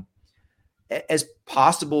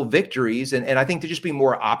possible victories. And I think to just be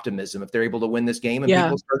more optimism if they're able to win this game, and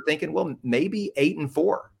people start thinking, well, maybe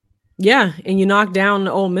 8-4. Yeah. And you knock down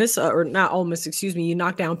Ole Miss, or not Ole Miss, excuse me. You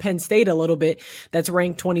knock down Penn State a little bit. That's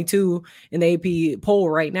ranked 22 in the AP poll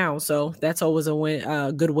right now. So that's always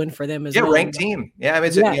a good win for them as well. Ranked team. Yeah.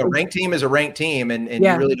 Ranked team is a ranked team, and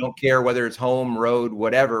you really don't care whether it's home, road,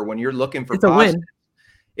 whatever. When you're looking for positive,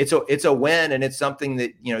 it's a win, and it's something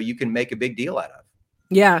that, you can make a big deal out of.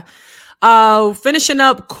 Yeah. Finishing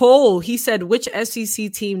up, Cole, he said, which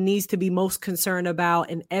SEC team needs to be most concerned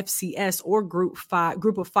about an FCS or group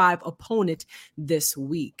of 5 opponent this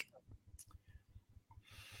week?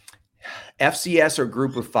 FCS or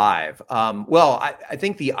group of 5? Well, I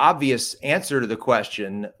think the obvious answer to the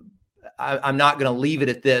question, I'm not going to leave it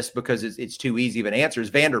at this because it's too easy of an answer, is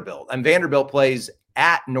Vanderbilt. And Vanderbilt plays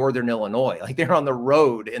at Northern Illinois. Like, they're on the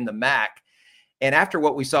road in the MAC. And after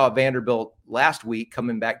what we saw at Vanderbilt last week,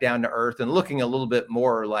 coming back down to earth and looking a little bit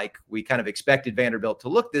more like we kind of expected Vanderbilt to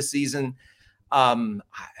look this season,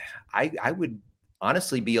 I would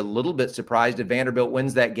honestly be a little bit surprised if Vanderbilt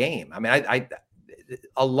wins that game.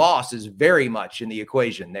 A loss is very much in the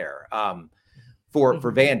equation there for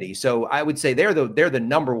Vandy. So I would say they're the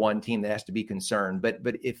number one team that has to be concerned. But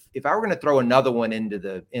if I were going to throw another one into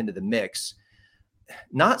the mix,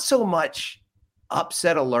 not so much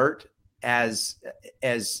upset alert as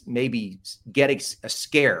maybe getting a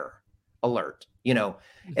scare alert, and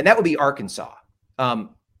that would be Arkansas.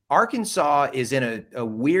 Arkansas is in a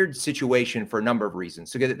weird situation for a number of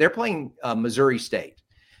reasons. So they're playing Missouri State.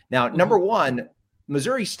 Now, number one,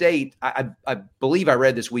 Missouri State, I believe I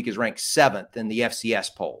read this week, is ranked 7th in the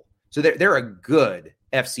FCS poll. So they're a good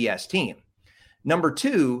FCS team. Number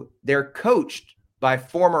two, they're coached by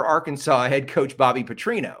former Arkansas head coach Bobby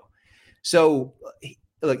Petrino. So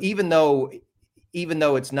look, even though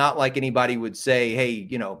it's not like anybody would say, hey,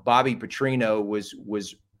 Bobby Petrino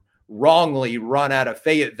was wrongly run out of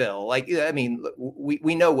Fayetteville.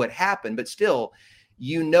 We know what happened, but still,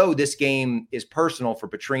 this game is personal for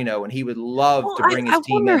Petrino, and he would love to bring his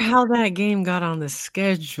team in. I wonder how that game got on the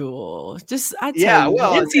schedule.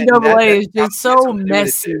 NCAA is just so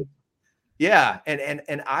messy. Yeah,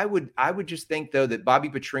 and I would just think though that Bobby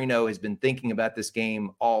Petrino has been thinking about this game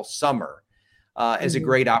all summer as a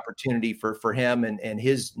great opportunity for him and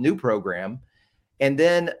his new program. And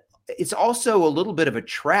then it's also a little bit of a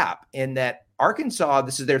trap in that Arkansas,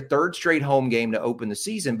 this is their third straight home game to open the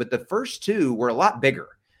season, but the first two were a lot bigger.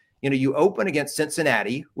 You open against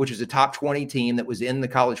Cincinnati, which is a top 20 team that was in the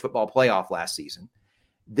college football playoff last season.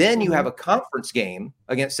 Then you have a conference game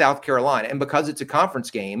against South Carolina. And because it's a conference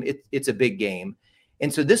game, it's a big game.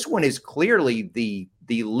 And so this one is clearly the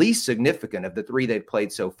least significant of the three they've played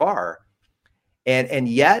so far. And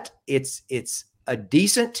yet it's a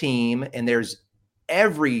decent team, and there's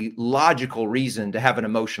every logical reason to have an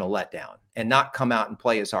emotional letdown and not come out and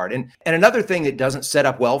play as hard. And another thing that doesn't set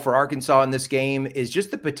up well for Arkansas in this game is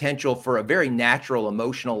just the potential for a very natural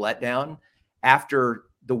emotional letdown after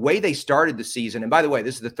the way they started the season. And by the way,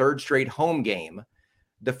 this is the third straight home game.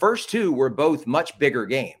 The first two were both much bigger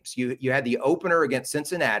games. You had the opener against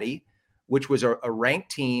Cincinnati, which was a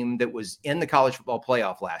ranked team that was in the college football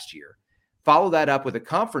playoff last year. Follow that up with a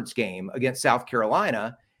conference game against South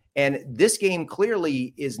Carolina. And this game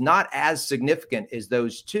clearly is not as significant as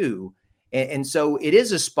those two. And so it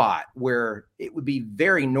is a spot where it would be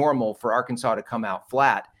very normal for Arkansas to come out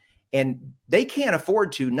flat. And they can't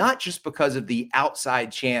afford to, not just because of the outside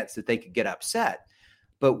chance that they could get upset,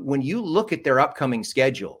 but when you look at their upcoming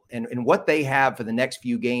schedule and what they have for the next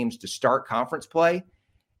few games to start conference play,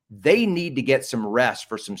 they need to get some rest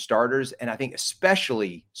for some starters. And I think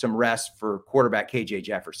especially some rest for quarterback KJ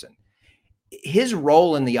Jefferson. His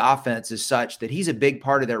role in the offense is such that he's a big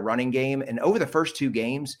part of their running game. And over the first two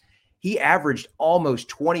games, he averaged almost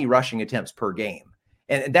 20 rushing attempts per game.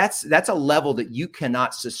 And that's a level that you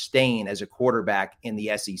cannot sustain as a quarterback in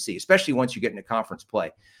the SEC, especially once you get into conference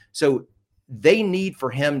play. So they need for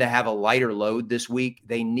him to have a lighter load this week.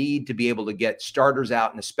 They need to be able to get starters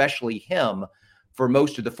out, and especially him, for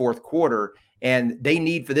most of the fourth quarter. And they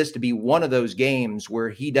need for this to be one of those games where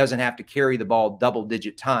he doesn't have to carry the ball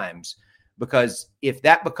double-digit times, because if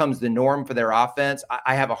that becomes the norm for their offense,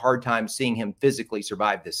 I have a hard time seeing him physically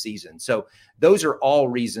survive this season. So those are all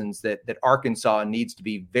reasons that Arkansas needs to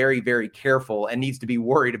be very, very careful and needs to be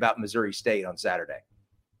worried about Missouri State on Saturday.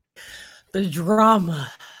 The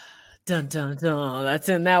drama. Dun, dun, dun. That's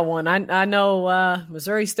in that one. I know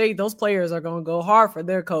Missouri State, those players are going to go hard for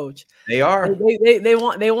their coach. They are. They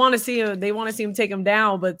want to see him. They want to see him take him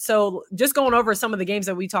down. But so just going over some of the games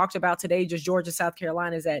that we talked about today, just Georgia, South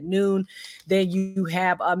Carolina is at noon. Then you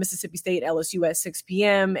have Mississippi State, LSU at 6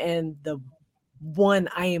 p.m. And the one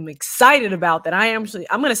I am excited about that I'm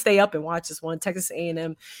going to stay up and watch this one, Texas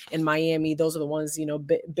A&M and Miami. Those are the ones,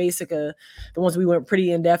 basic, the ones we went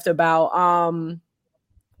pretty in depth about.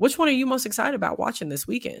 Which one are you most excited about watching this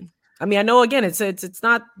weekend? I mean, I know, again, it's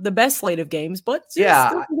not the best slate of games, but there's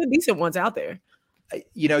still some decent ones out there.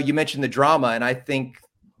 You mentioned the drama, and I think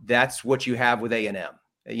that's what you have with A&M.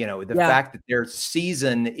 The fact that their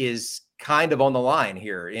season is kind of on the line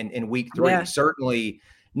here in week 3. Yeah. Certainly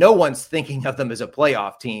no one's thinking of them as a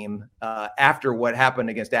playoff team after what happened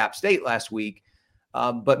against App State last week.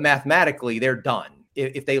 But mathematically, they're done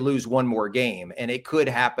if they lose one more game, and it could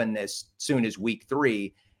happen as soon as week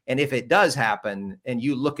 3. And if it does happen, and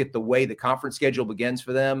you look at the way the conference schedule begins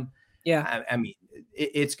for them, I mean,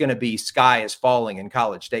 it's going to be sky is falling in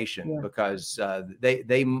College Station because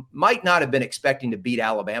they might not have been expecting to beat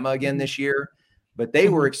Alabama again this year, but they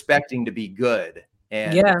were expecting to be good.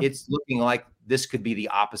 And it's looking like this could be the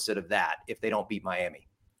opposite of that if they don't beat Miami.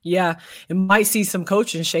 Yeah, it might see some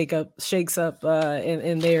coaching shakes up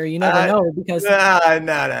in there. You never know because no.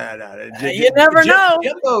 You never know.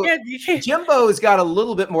 Jimbo's got a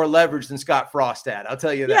little bit more leverage than Scott Frost had. I'll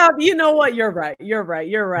tell you that. Yeah, you know what? You're right.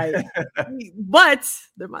 But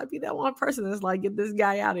there might be that one person that's like, get this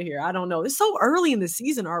guy out of here. I don't know. It's so early in the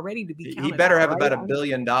season already to be. He better have about $1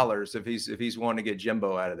 billion if he's wanting to get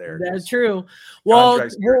Jimbo out of there. That's true. Well,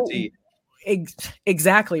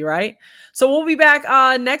 exactly right. So we'll be back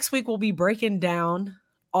next week. We'll be breaking down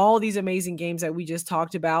all these amazing games that we just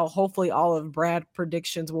talked about. Hopefully all of Brad's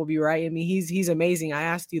predictions will be right. I mean, he's amazing. I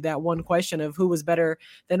asked you that one question of who was better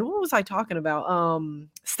than, what was I talking about?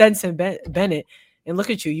 Stetson Bennett. And look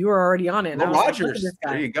at you. You were already on it. Well, Rogers.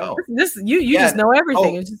 There you go. You just know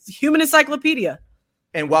everything. It's just human encyclopedia.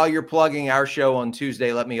 And while you're plugging our show on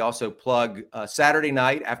Tuesday, let me also plug Saturday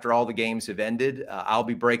night after all the games have ended. I'll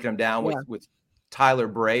be breaking them down with Tyler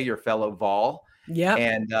Bray, your fellow Vol. Yeah.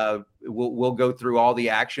 And we'll go through all the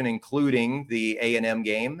action, including the A&M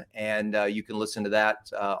game. And you can listen to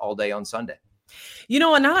that all day on Sunday. You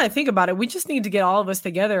know, and now that I think about it, we just need to get all of us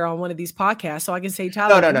together on one of these podcasts so I can say,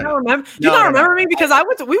 Tyler, you don't remember me because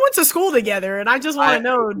we went to school together, and I just want to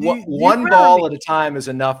know. One ball at a time is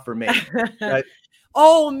enough for me. Right?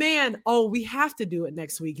 Oh man. Oh, we have to do it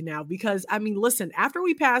next week now because I mean, listen, after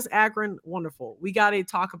we pass Akron, wonderful. We got to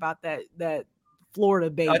talk about that Florida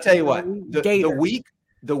bait. I'll tell you what,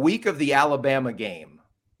 the week of the Alabama game,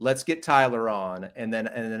 let's get Tyler on, and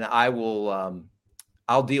then I will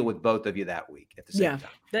I'll deal with both of you that week at the same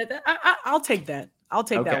time. I'll take that. I'll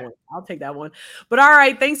take that one. I'll take that one. But all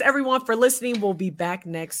right. Thanks everyone for listening. We'll be back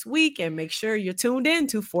next week, and make sure you're tuned in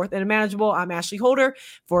to Fourth and Manageable. I'm Ashley Holder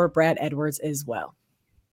for Brad Edwards as well.